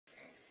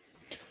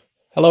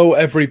Hello,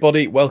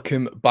 everybody.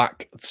 Welcome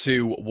back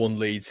to One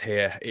Leeds.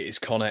 Here it is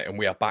Connor, and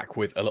we are back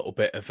with a little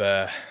bit of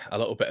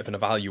an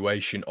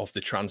evaluation of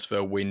the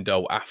transfer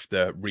window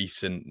after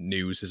recent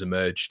news has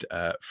emerged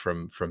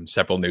from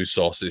several news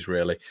sources,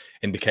 really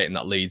indicating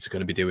that Leeds are going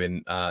to be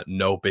doing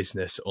no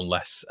business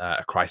unless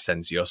a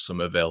Crysencio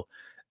Somerville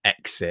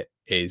exit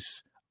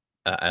is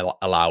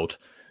allowed.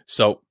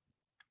 So,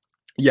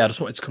 yeah, I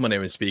just wanted to come on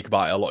here and speak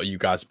about it. A lot of you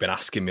guys have been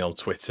asking me on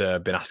Twitter,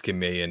 been asking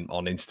me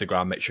on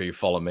Instagram. Make sure you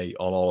follow me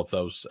on all of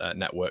those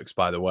networks,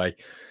 by the way,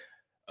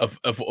 of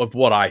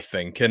what I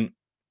think. And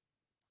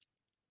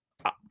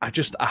I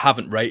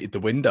haven't rated the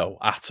window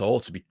at all,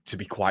 to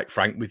be quite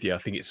frank with you. I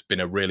think it's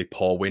been a really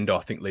poor window.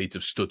 I think Leeds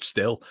have stood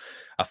still.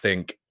 I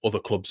think other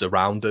clubs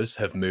around us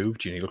have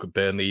moved. You look at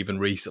Burnley even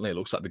recently. It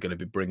looks like they're going to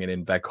be bringing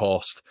in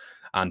Weghorst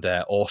and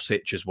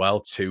Orsic as well,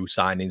 two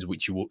signings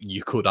which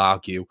you could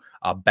argue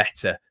are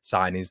better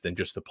signings than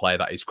just the player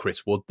that is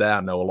Chris Wood there. I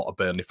know a lot of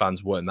Burnley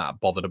fans weren't that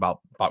bothered about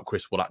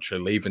Chris Wood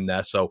actually leaving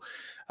there. So,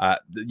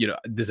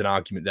 there's an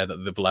argument there that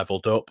they've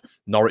levelled up.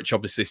 Norwich,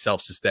 obviously,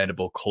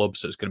 self-sustainable club,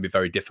 so it's going to be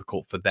very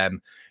difficult for them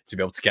to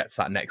be able to get to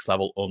that next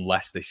level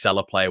unless they sell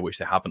a player, which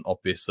they haven't,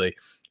 obviously.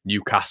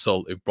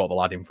 Newcastle, who brought the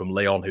lad in from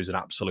Lyon, who's an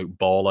absolute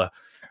baller.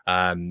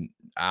 And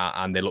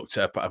they looked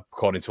at,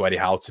 according to Eddie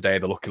Howe today,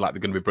 they're looking like they're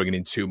going to be bringing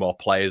in two more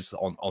players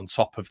on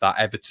top of that.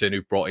 Everton,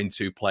 who've brought in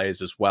two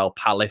players as well.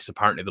 Palace,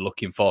 apparently they're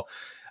looking for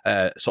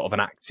sort of an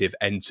active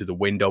end to the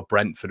window.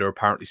 Brentford are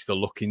apparently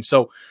still looking.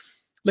 So,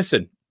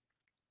 listen,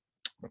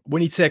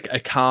 when you take a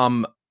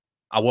calm,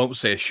 I won't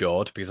say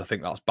assured, because I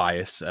think that's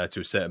bias to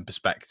a certain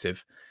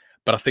perspective,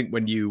 but I think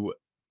when you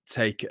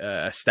take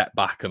a step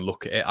back and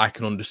look at it, I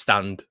can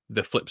understand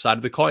the flip side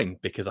of the coin,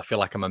 because I feel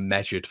like I'm a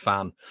measured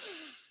fan.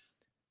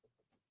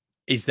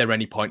 Is there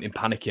any point in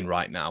panicking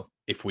right now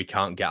if we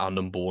can't get our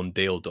number one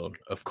deal done?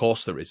 Of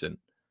course there isn't,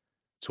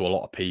 to a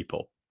lot of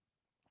people.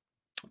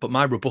 But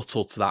my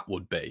rebuttal to that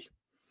would be,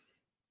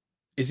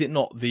 is it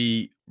not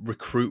the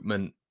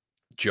recruitment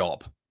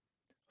job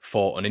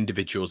for an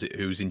individual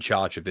who's in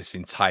charge of this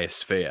entire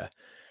sphere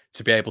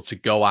to be able to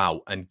go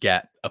out and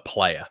get a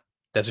player?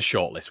 There's a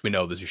shortlist. We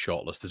know there's a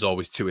shortlist. There's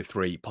always 2 or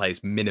 3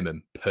 players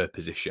minimum per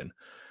position.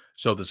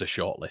 So there's a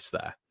shortlist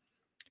there.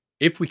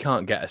 If we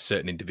can't get a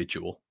certain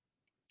individual,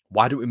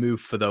 why don't we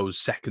move for those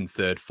 2nd,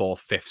 3rd,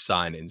 4th, 5th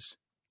signings?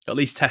 At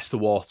least test the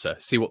water,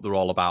 see what they're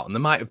all about. And they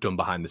might have done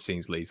behind the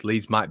scenes, Leeds.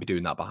 Leeds might be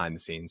doing that behind the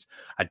scenes.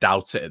 I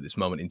doubt it at this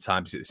moment in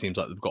time, because it seems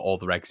like they've got all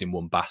their eggs in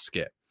one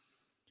basket.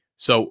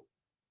 So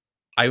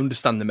I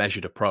understand the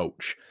measured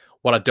approach.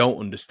 What I don't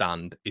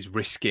understand is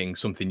risking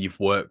something you've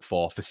worked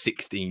for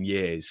 16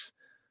 years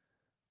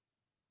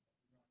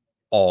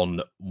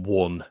on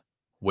one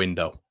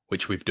window,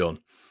 which we've done.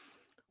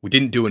 We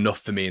didn't do enough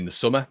for me in the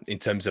summer in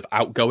terms of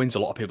outgoings. A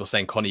lot of people are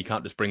saying, Connie, you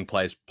can't just bring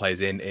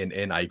players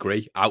in. I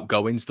agree.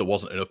 Outgoings, there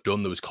wasn't enough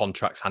done. There was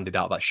contracts handed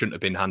out that shouldn't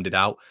have been handed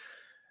out.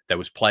 There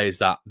was players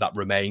that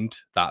remained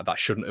that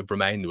shouldn't have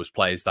remained. There was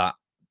players that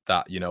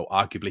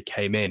arguably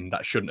came in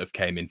that shouldn't have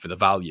came in for the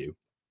value.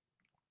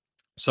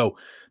 So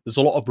there's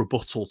a lot of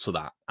rebuttal to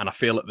that. And I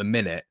feel at the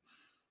minute,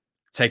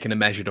 taking a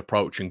measured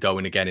approach and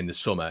going again in the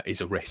summer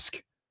is a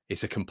risk.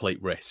 It's a complete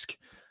risk.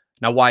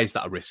 Now, why is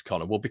that a risk,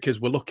 Connor? Well,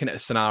 because we're looking at a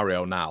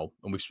scenario now,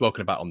 and we've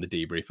spoken about it on the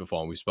debrief before,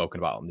 and we've spoken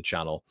about it on the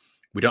channel.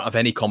 We don't have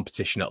any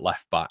competition at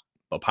left back,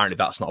 but apparently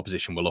that's not a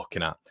position we're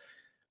looking at.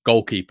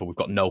 Goalkeeper, we've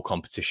got no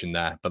competition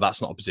there, but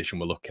that's not a position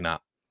we're looking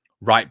at.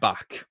 Right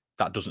back,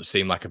 that doesn't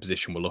seem like a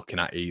position we're looking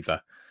at either.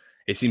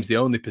 It seems the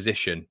only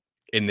position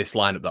in this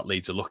lineup that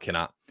Leeds are looking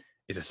at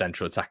is a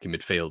central attacking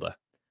midfielder.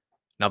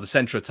 Now, the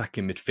central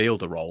attacking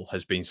midfielder role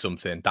has been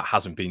something that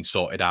hasn't been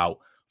sorted out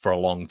for a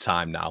long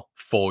time now.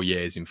 4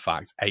 years, in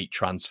fact, 8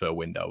 transfer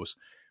windows,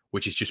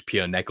 which is just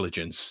pure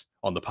negligence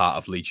on the part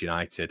of Leeds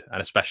United.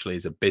 And especially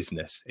as a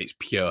business, it's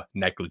pure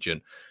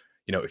negligent.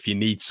 If you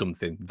need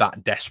something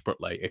that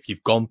desperately, if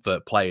you've gone for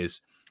players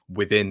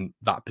within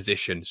that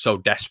position so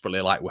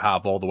desperately, like we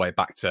have all the way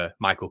back to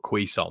Michael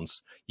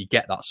Cuisance, you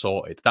get that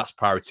sorted. That's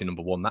priority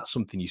number 1. That's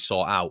something you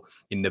sort out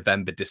in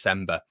November,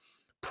 December,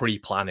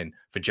 pre-planning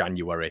for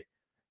January.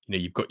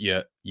 You've got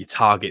your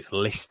targets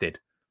listed.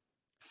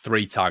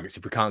 3 targets.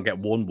 If we can't get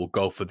one, we'll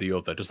go for the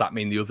other. Does that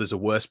mean the other's a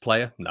worse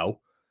player?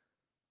 No.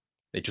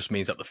 It just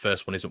means that the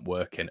first one isn't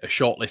working. A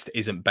shortlist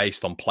isn't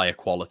based on player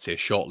quality. A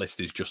shortlist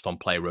is just on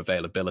player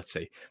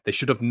availability. They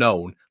should have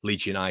known,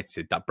 Leeds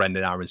United, that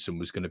Brendan Aronson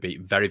was going to be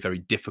very, very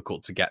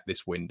difficult to get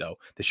this window.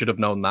 They should have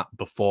known that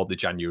before the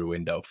January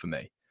window for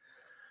me.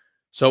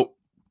 So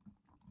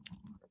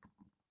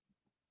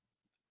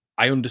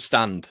I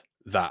understand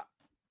that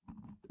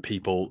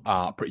people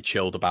are pretty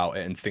chilled about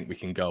it and think we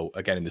can go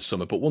again in the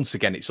summer. But once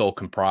again, it's all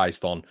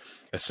comprised on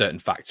a certain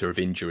factor of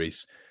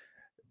injuries.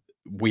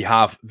 We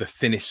have the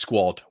thinnest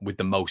squad with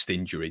the most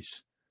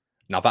injuries.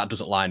 Now, that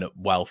doesn't line up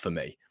well for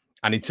me.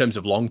 And in terms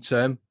of long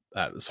term,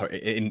 when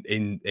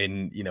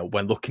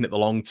looking at the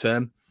long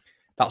term,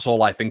 that's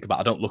all I think about.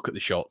 I don't look at the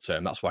short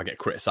term. That's why I get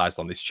criticised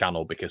on this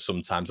channel, because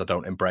sometimes I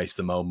don't embrace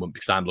the moment,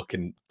 because I'm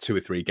looking 2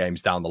 or 3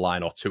 games down the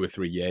line or 2 or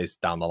 3 years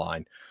down the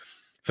line.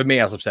 For me,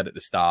 as I've said at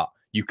the start,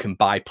 You can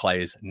buy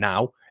players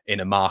now in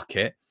a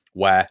market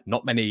where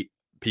not many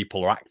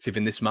people are active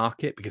in this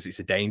market because it's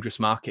a dangerous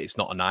market. It's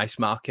not a nice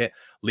market.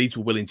 Leeds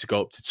were willing to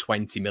go up to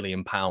 £20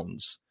 million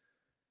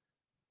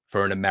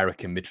for an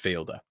American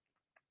midfielder.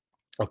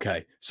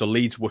 Okay, so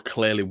Leeds were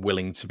clearly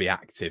willing to be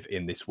active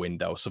in this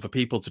window. So for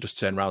people to just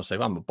turn around and say,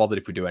 well, I'm not bothered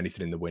if we do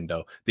anything in the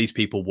window, these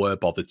people were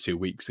bothered 2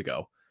 weeks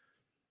ago.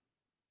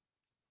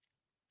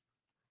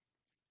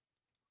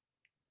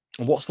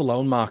 And what's the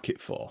loan market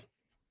for?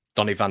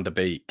 Donny van der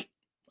Beek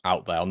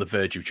out there on the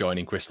verge of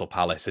joining Crystal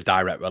Palace, a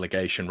direct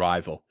relegation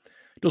rival.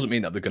 Doesn't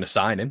mean that they're going to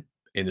sign him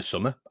in the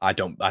summer. I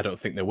don't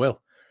think they will.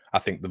 I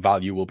think the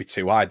value will be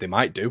too high. They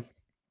might do,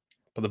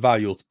 but the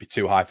value will be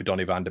too high for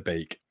Donny van der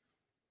Beek.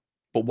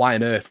 But why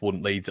on earth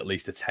wouldn't Leeds at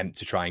least attempt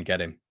to try and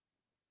get him?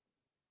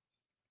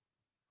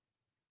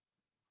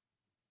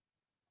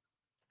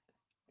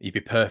 He'd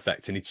be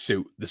perfect and he'd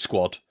suit the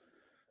squad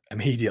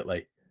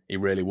immediately. He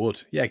really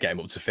would. Yeah, get him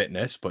up to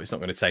fitness, but it's not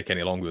going to take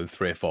any longer than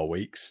 3 or 4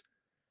 weeks.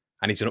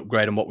 And he's an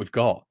upgrade on what we've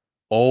got.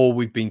 All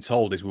we've been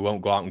told is we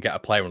won't go out and get a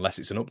player unless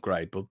it's an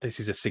upgrade. But this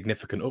is a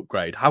significant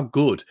upgrade. How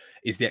good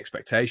is the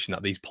expectation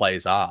that these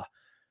players are?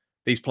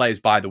 These players,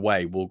 by the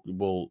way,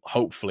 will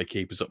hopefully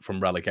keep us up from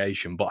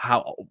relegation. But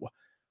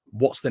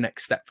what's the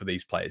next step for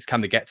these players?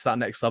 Can they get to that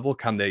next level?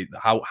 Can they?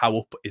 How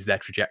up is their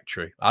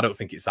trajectory? I don't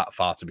think it's that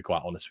far, to be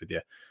quite honest with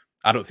you.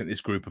 I don't think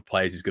this group of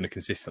players is going to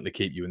consistently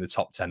keep you in the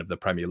top 10 of the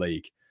Premier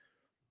League.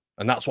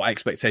 And that's what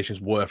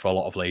expectations were for a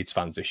lot of Leeds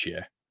fans this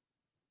year.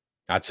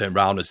 I turned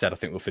around and said, I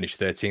think we'll finish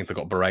 13th. I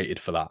got berated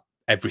for that.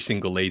 Every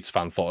single Leeds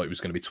fan thought it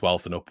was going to be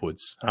 12th and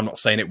upwards. I'm not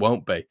saying it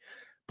won't be,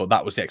 but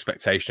that was the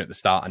expectation at the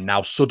start. And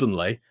now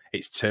suddenly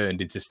it's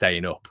turned into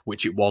staying up,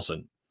 which it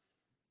wasn't.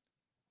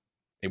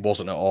 It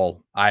wasn't at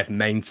all. I have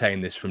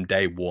maintained this from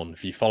day one.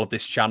 If you followed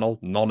this channel,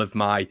 none of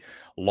my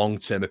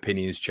long-term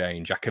opinions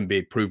change. I can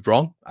be proved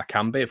wrong. I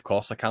can be, of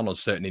course I can, on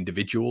certain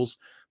individuals,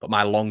 but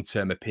my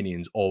long-term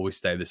opinions always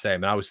stay the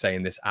same. And I was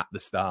saying this at the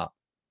start.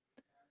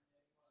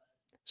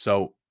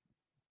 So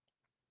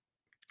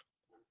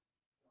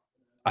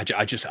I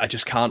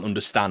just can't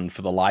understand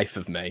for the life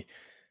of me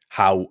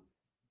how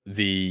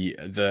the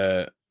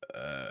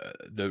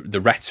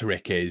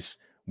rhetoric is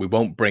we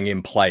won't bring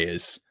in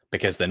players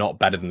because they're not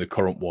better than the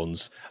current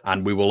ones,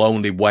 and we will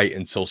only wait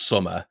until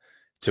summer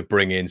to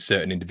bring in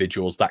certain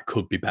individuals that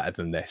could be better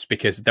than this,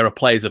 because there are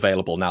players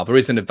available now. There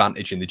is an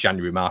advantage in the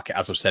January market,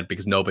 as I've said,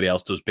 because nobody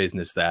else does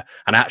business there.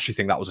 And I actually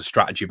think that was a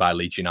strategy by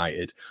Leeds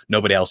United.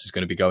 Nobody else is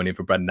going to be going in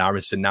for Brendan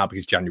Aronson now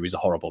because January is a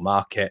horrible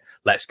market.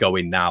 Let's go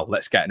in now.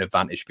 Let's get an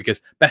advantage,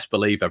 because best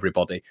believe,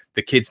 everybody,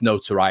 the kid's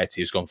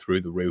notoriety has gone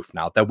through the roof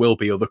now. There will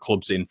be other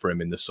clubs in for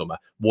him in the summer,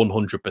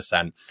 100%.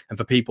 And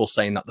for people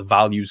saying that the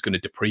value is going to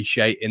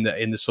depreciate in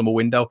the summer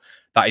window,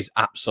 that is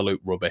absolute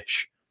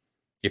rubbish.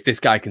 If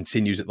this guy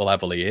continues at the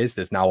level he is,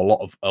 there's now a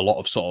lot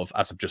of sort of,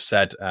 as I've just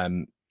said,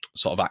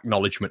 sort of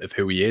acknowledgement of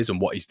who he is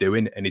and what he's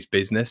doing in his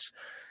business.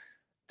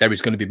 There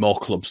is going to be more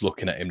clubs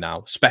looking at him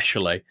now,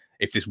 especially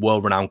if this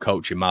world-renowned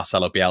coach in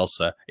Marcelo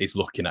Bielsa is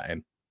looking at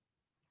him.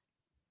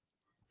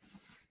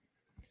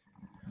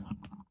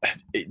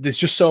 There's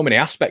just so many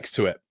aspects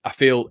to it. I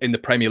feel in the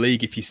Premier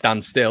League, if you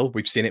stand still,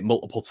 we've seen it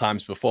multiple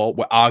times before.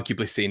 We're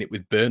arguably seeing it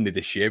with Burnley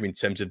this year in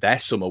terms of their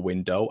summer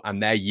window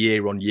and their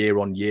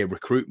year-on-year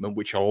recruitment,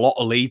 which a lot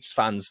of Leeds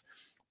fans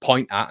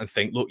point at and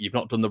think, look, you've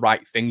not done the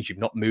right things. You've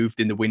not moved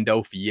in the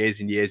window for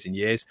years and years and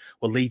years.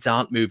 Well, Leeds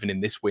aren't moving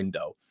in this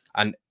window.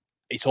 And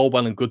it's all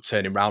well and good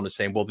turning around and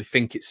saying, well, they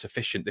think it's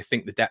sufficient. They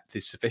think the depth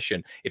is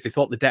sufficient. If they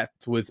thought the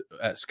depth was,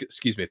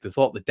 if they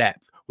thought the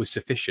depth was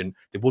sufficient,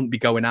 they wouldn't be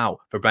going out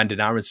for Brendan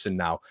Aronson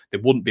now. They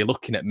wouldn't be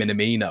looking at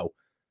Minamino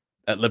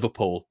at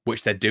Liverpool,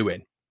 which they're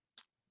doing,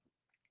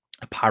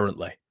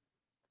 apparently.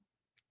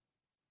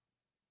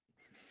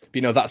 But,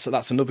 you know,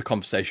 that's another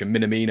conversation.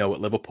 Minamino at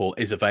Liverpool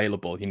is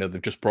available. You know,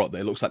 they've just brought,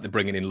 it looks like they're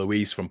bringing in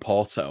Luis from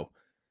Porto.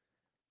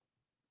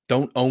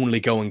 Don't only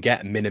go and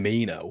get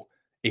Minamino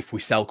if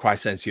we sell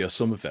Crysencio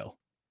Somerville.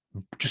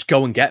 Just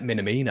go and get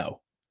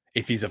Minamino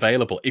if he's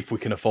available, if we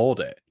can afford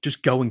it.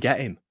 Just go and get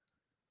him.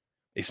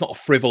 It's not a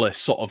frivolous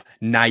sort of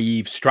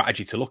naive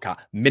strategy to look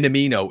at.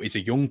 Minamino is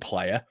a young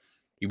player.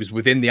 He was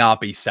within the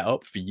RB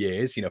setup for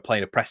years, you know,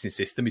 playing a pressing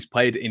system. He's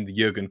played in the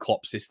Jurgen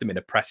Klopp system in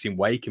a pressing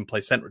way. He can play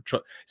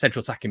central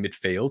attacking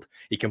midfield.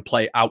 He can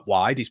play out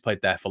wide. He's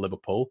played there for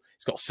Liverpool.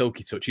 He's got a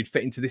silky touch. He'd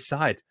fit into this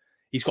side.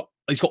 He's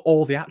got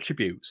all the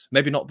attributes.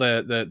 Maybe not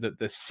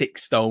the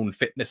 6 stone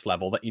fitness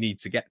level that you need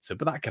to get to,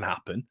 but that can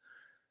happen.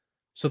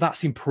 So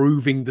that's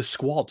improving the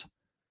squad.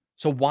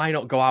 So why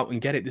not go out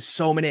and get it? There's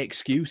so many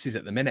excuses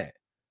at the minute.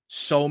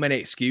 So many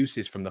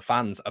excuses from the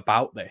fans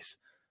about this.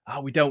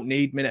 Oh, we don't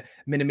need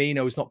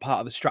Minamino is not part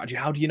of the strategy.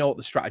 How do you know what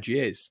the strategy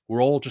is?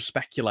 We're all just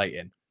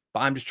speculating.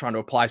 But I'm just trying to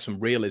apply some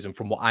realism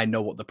from what I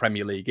know what the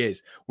Premier League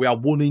is. We are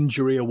one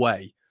injury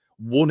away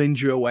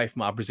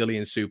from our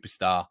Brazilian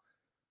superstar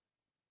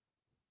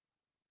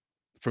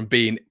from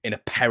being in a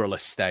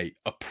perilous state,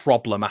 a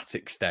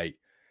problematic state.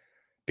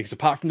 Because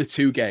apart from the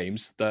 2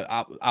 games,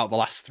 out of the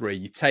last 3,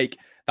 you take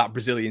that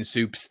Brazilian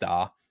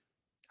superstar,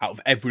 out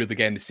of every other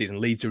game this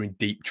season, Leeds are in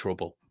deep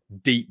trouble.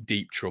 deep,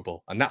 deep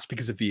trouble. And that's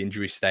because of the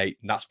injury state.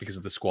 And that's because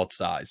of the squad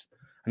size.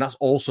 And that's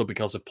also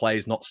because of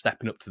players not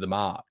stepping up to the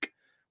mark.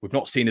 We've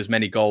not seen as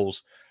many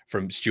goals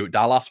from Stuart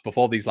Dallas.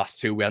 Before these last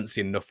two, we hadn't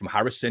seen enough from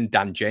Harrison.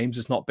 Dan James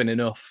has not been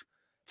enough.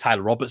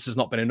 Tyler Roberts has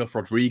not been enough.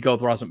 Rodrigo,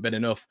 there hasn't been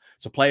enough.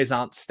 So players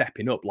aren't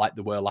stepping up like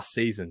they were last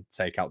season.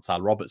 Take out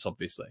Tyler Roberts,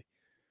 obviously.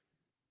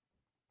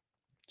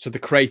 So the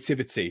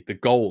creativity, the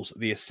goals,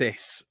 the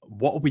assists,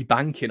 what are we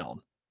banking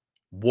on?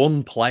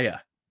 One player.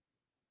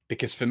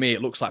 Because for me,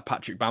 it looks like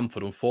Patrick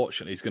Bamford,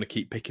 unfortunately, is going to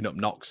keep picking up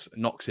knocks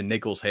and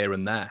niggles here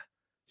and there.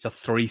 He's had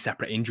 3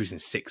 separate injuries in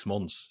 6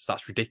 months. So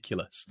that's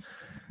ridiculous.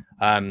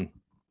 I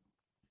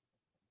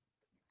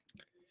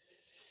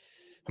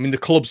mean, the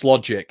club's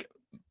logic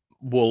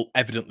will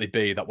evidently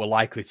be that we're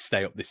likely to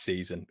stay up this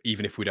season,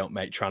 even if we don't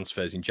make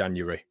transfers in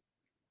January.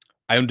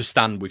 I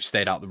understand we've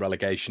stayed out of the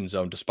relegation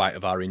zone despite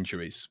of our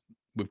injuries.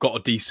 We've got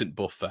a decent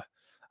buffer,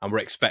 and we're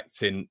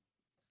expecting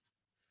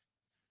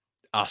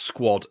our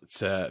squad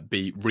to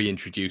be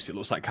reintroduced. It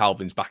looks like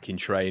Calvin's back in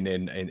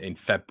training in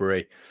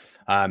February.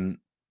 And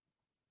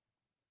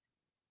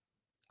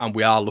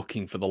we are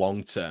looking for the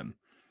long term.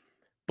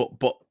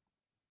 But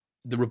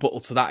the rebuttal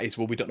to that is,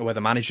 well, we don't know where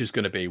the manager's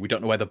going to be. We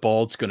don't know where the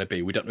board's going to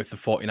be. We don't know if the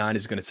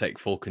 49ers are going to take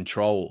full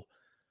control.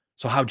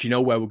 So how do you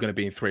know where we're going to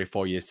be in 3 or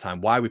 4 years' time?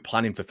 Why are we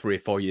planning for 3 or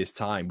 4 years'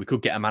 time? We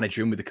could get a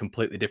manager in with a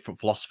completely different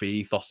philosophy,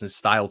 ethos, and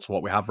style to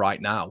what we have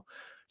right now.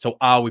 So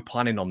are we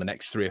planning on the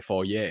next 3 or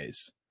 4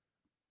 years?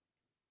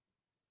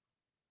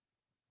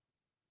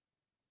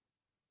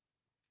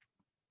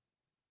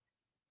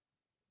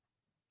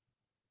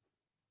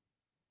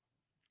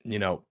 You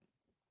know,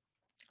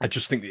 I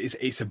just think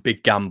it's a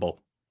big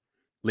gamble.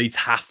 Leeds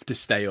have to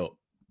stay up.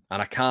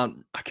 And I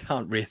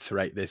can't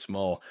reiterate this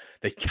more.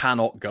 They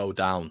cannot go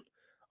down.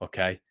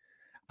 Okay.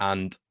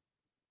 And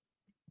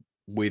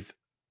with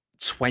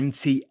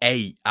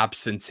 28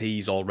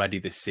 absentees already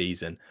this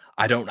season,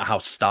 I don't know how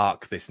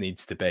stark this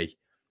needs to be.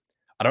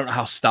 I don't know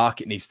how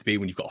stark it needs to be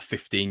when you've got a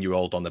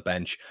 15-year-old on the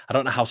bench. I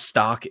don't know how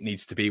stark it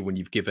needs to be when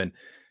you've given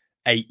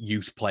 8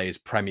 youth players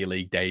Premier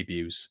League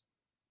debuts.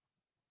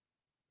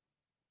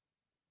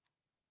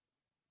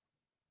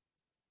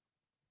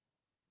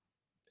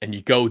 And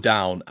you go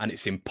down and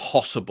it's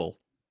impossible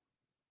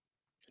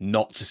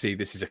not to see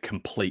this as a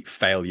complete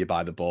failure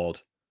by the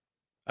board,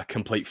 a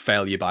complete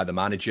failure by the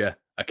manager,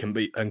 a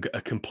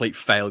complete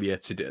failure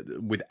to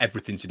do with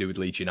everything to do with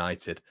Leeds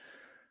United.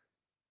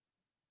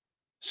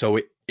 So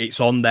it's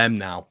on them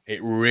now.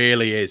 It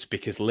really is,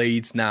 because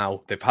Leeds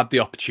now, they've had the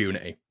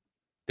opportunity.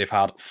 They've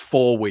had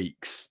 4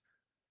 weeks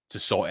to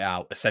sort it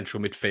out, a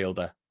central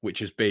midfielder, which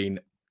has been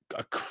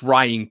a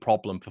crying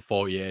problem for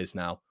 4 years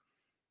now.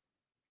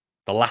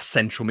 The last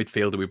central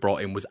midfielder we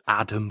brought in was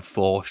Adam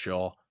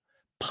Forshaw.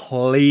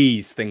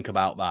 Please think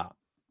about that.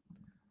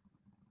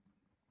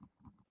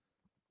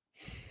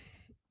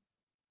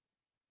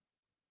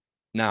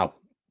 Now,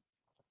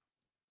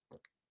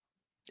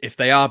 if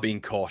they are being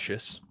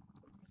cautious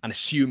and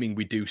assuming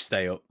we do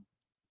stay up,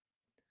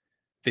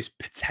 this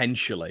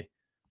potentially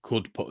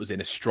could put us in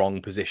a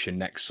strong position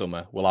next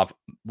summer. We'll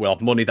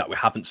have money that we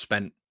haven't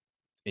spent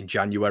in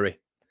January.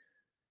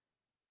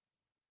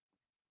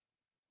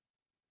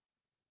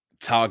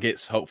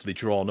 Targets hopefully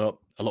drawn up,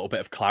 a little bit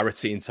of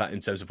clarity in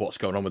terms of what's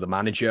going on with the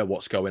manager,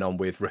 what's going on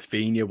with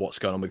Rafinha, what's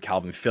going on with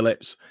Calvin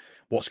Phillips,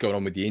 what's going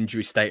on with the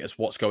injury status,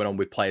 what's going on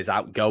with players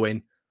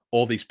outgoing,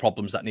 all these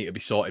problems that need to be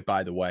sorted,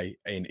 by the way,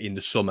 in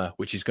the summer,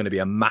 which is going to be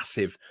a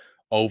massive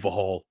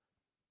overhaul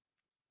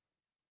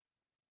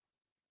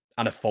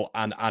and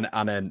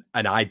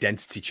an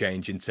identity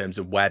change in terms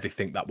of where they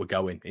think that we're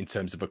going in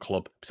terms of a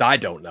club. Because I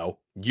don't know.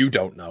 You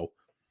don't know.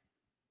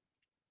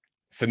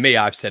 For me,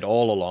 I've said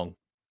all along,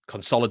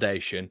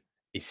 consolidation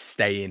is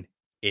staying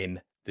in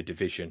the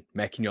division,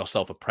 making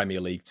yourself a Premier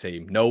League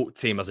team. No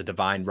team has a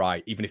divine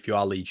right, even if you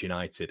are Leeds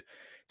United,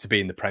 to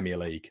be in the Premier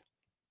League.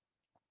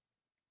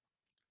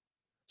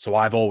 So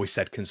I've always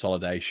said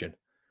consolidation,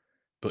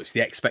 but it's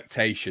the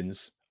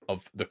expectations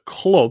of the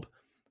club,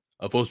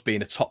 of us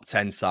being a top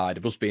 10 side,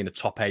 of us being a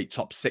top 8,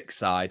 top 6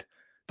 side,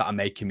 that are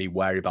making me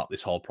wary about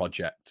this whole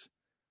project.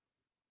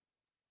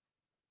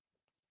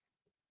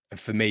 And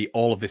for me,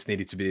 all of this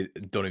needed to be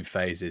done in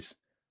phases.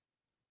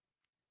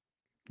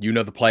 You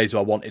know the players who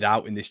I wanted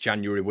out in this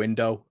January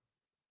window,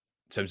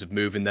 in terms of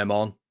moving them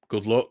on.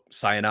 Good luck,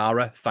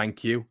 sayonara,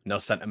 thank you, no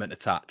sentiment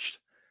attached.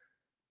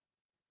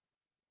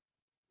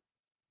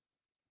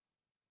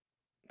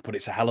 But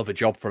it's a hell of a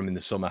job for him in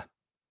the summer.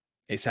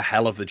 It's a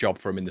hell of a job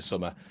for him in the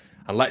summer.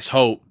 And let's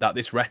hope that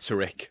this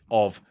rhetoric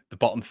of the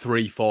bottom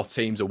 3, 4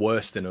 teams are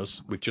worse than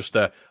us, with just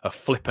a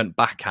flippant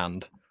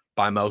backhand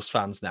by most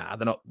fans. Nah,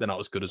 they're not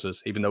as good as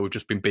us, even though we've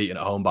just been beaten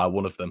at home by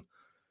one of them,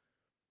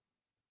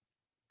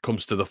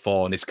 comes to the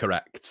fore and is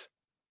correct.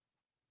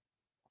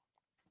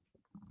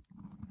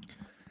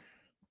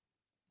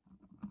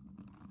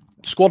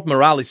 Squad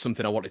morale is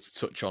something I wanted to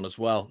touch on as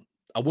well.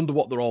 I wonder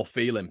what they're all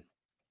feeling.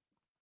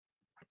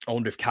 I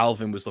wonder if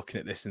Calvin was looking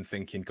at this and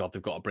thinking, God,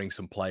 they've got to bring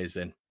some players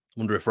in. I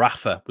wonder if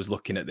Rafa was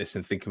looking at this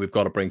and thinking, we've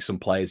got to bring some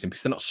players in,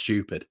 because they're not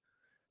stupid.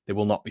 They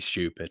will not be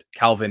stupid.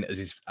 Calvin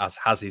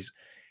has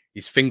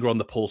his finger on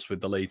the pulse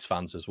with the Leeds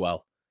fans as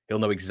well. He'll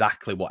know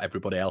exactly what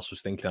everybody else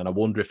was thinking, and I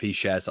wonder if he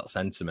shares that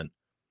sentiment.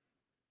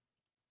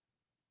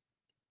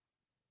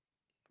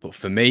 But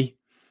for me,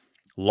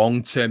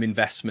 long-term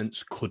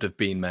investments could have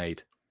been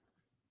made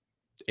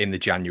in the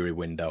January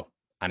window,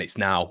 and it's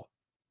now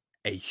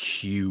a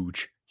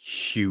huge,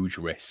 huge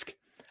risk.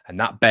 And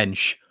that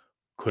bench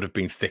could have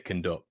been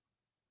thickened up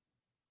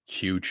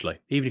hugely.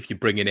 Even if you're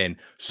bringing in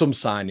some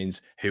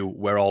signings who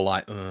we're all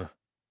like,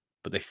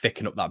 but they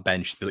thicken up that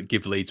bench to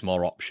give Leeds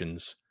more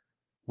options.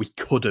 We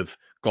could have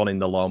gone in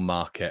the loan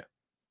market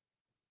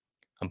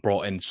and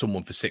brought in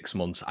someone for 6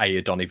 months,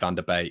 i.e. Donny van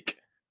der Beek,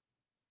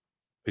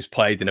 who's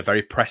played in a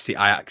very pressy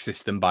Ajax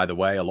system, by the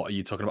way. A lot of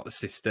you talking about the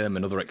system,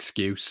 another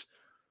excuse.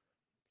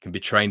 Can be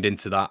trained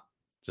into that.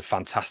 He's a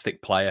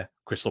fantastic player.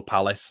 Crystal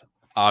Palace,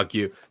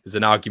 there's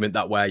an argument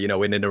that where,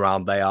 in and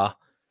around they are,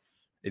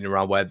 in and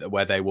around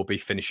where they will be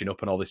finishing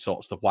up and all this sort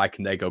of stuff. Why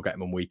can they go get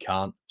them and we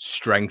can't?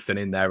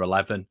 Strengthening their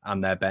 11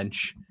 and their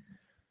bench.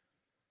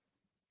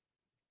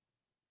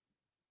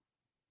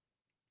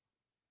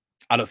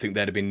 I don't think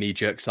there'd have been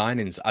knee-jerk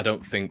signings. I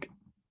don't think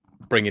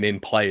bringing in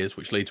players,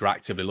 which Leeds were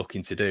actively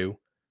looking to do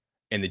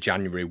in the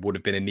January, would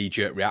have been a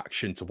knee-jerk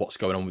reaction to what's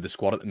going on with the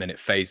squad at the minute,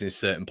 phasing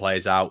certain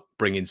players out,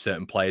 bringing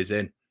certain players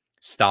in,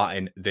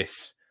 starting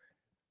this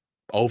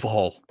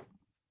overhaul.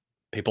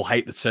 People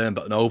hate the term,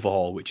 but an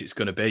overhaul, which it's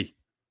going to be.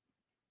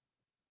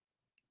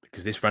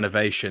 Because this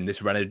renovation,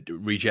 this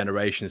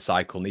regeneration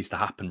cycle needs to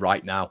happen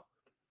right now.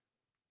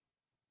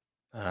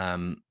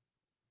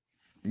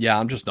 Yeah,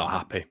 I'm just not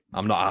happy.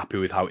 I'm not happy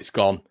with how it's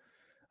gone.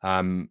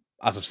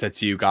 As I've said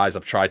to you guys,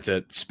 I've tried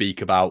to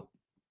speak about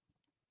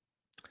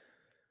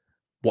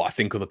what I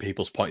think other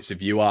people's points of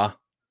view are,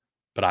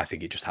 but I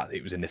think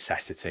it was a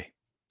necessity.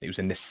 It was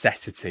a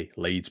necessity.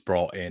 Leeds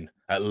brought in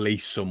at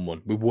least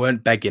someone. We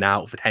weren't begging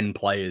out for 10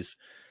 players.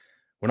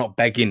 We're not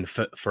begging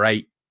for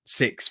 8,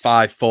 6,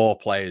 5, 4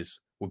 players.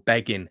 We're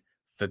begging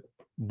for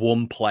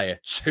 1 player,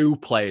 2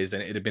 players,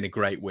 and it'd have been a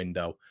great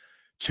window.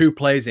 2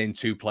 players in,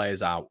 2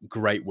 players out.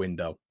 Great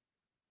window.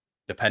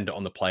 Dependent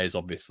on the players,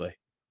 obviously.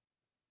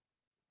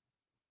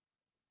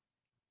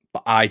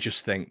 But I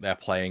just think they're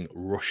playing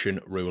Russian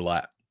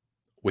roulette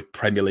with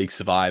Premier League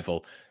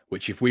survival,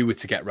 which if we were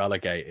to get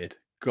relegated,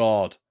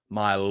 God,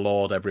 my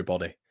Lord,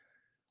 everybody,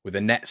 with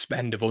a net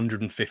spend of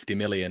 150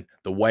 million,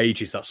 the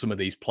wages that some of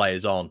these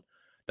players on,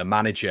 the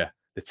manager,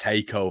 the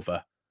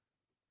takeover,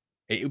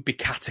 it would be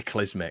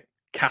cataclysmic,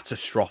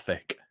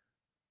 catastrophic.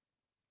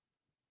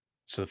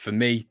 So for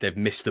me, they've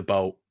missed the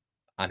boat.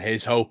 And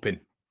here's hoping,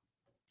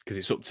 because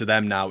it's up to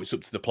them now, it's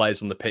up to the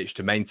players on the pitch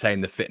to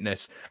maintain the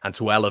fitness and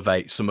to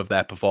elevate some of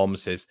their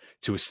performances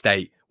to a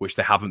state which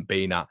they haven't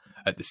been at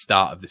the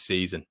start of the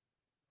season.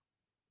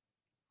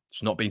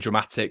 It's not been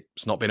dramatic.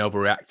 It's not been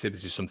overreactive.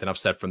 This is something I've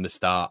said from the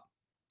start.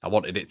 I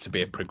wanted it to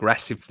be a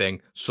progressive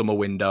thing. Summer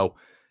window,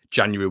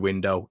 January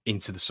window,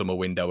 into the summer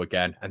window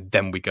again. And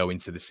then we go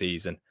into the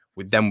season.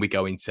 Then we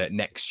go into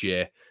next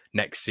year,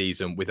 next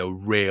season with a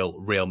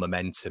real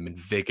momentum and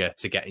vigor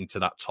to get into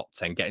that top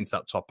 10, get into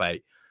that top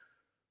 8.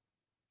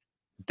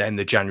 Then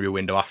the January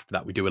window after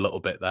that, we do a little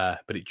bit there.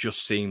 But it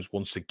just seems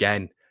once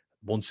again,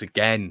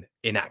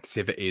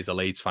 inactivity as a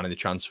Leeds fan in the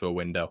transfer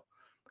window.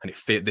 And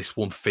this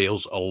one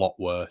feels a lot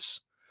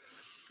worse.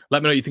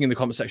 Let me know what you think in the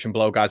comment section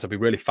below, guys. I'd be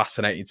really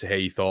fascinated to hear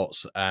your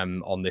thoughts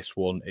on this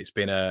one. It's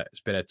been a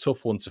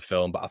tough one to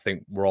film, but I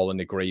think we're all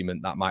in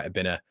agreement that might have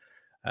been a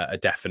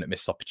definite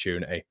missed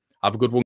opportunity. Have a good one.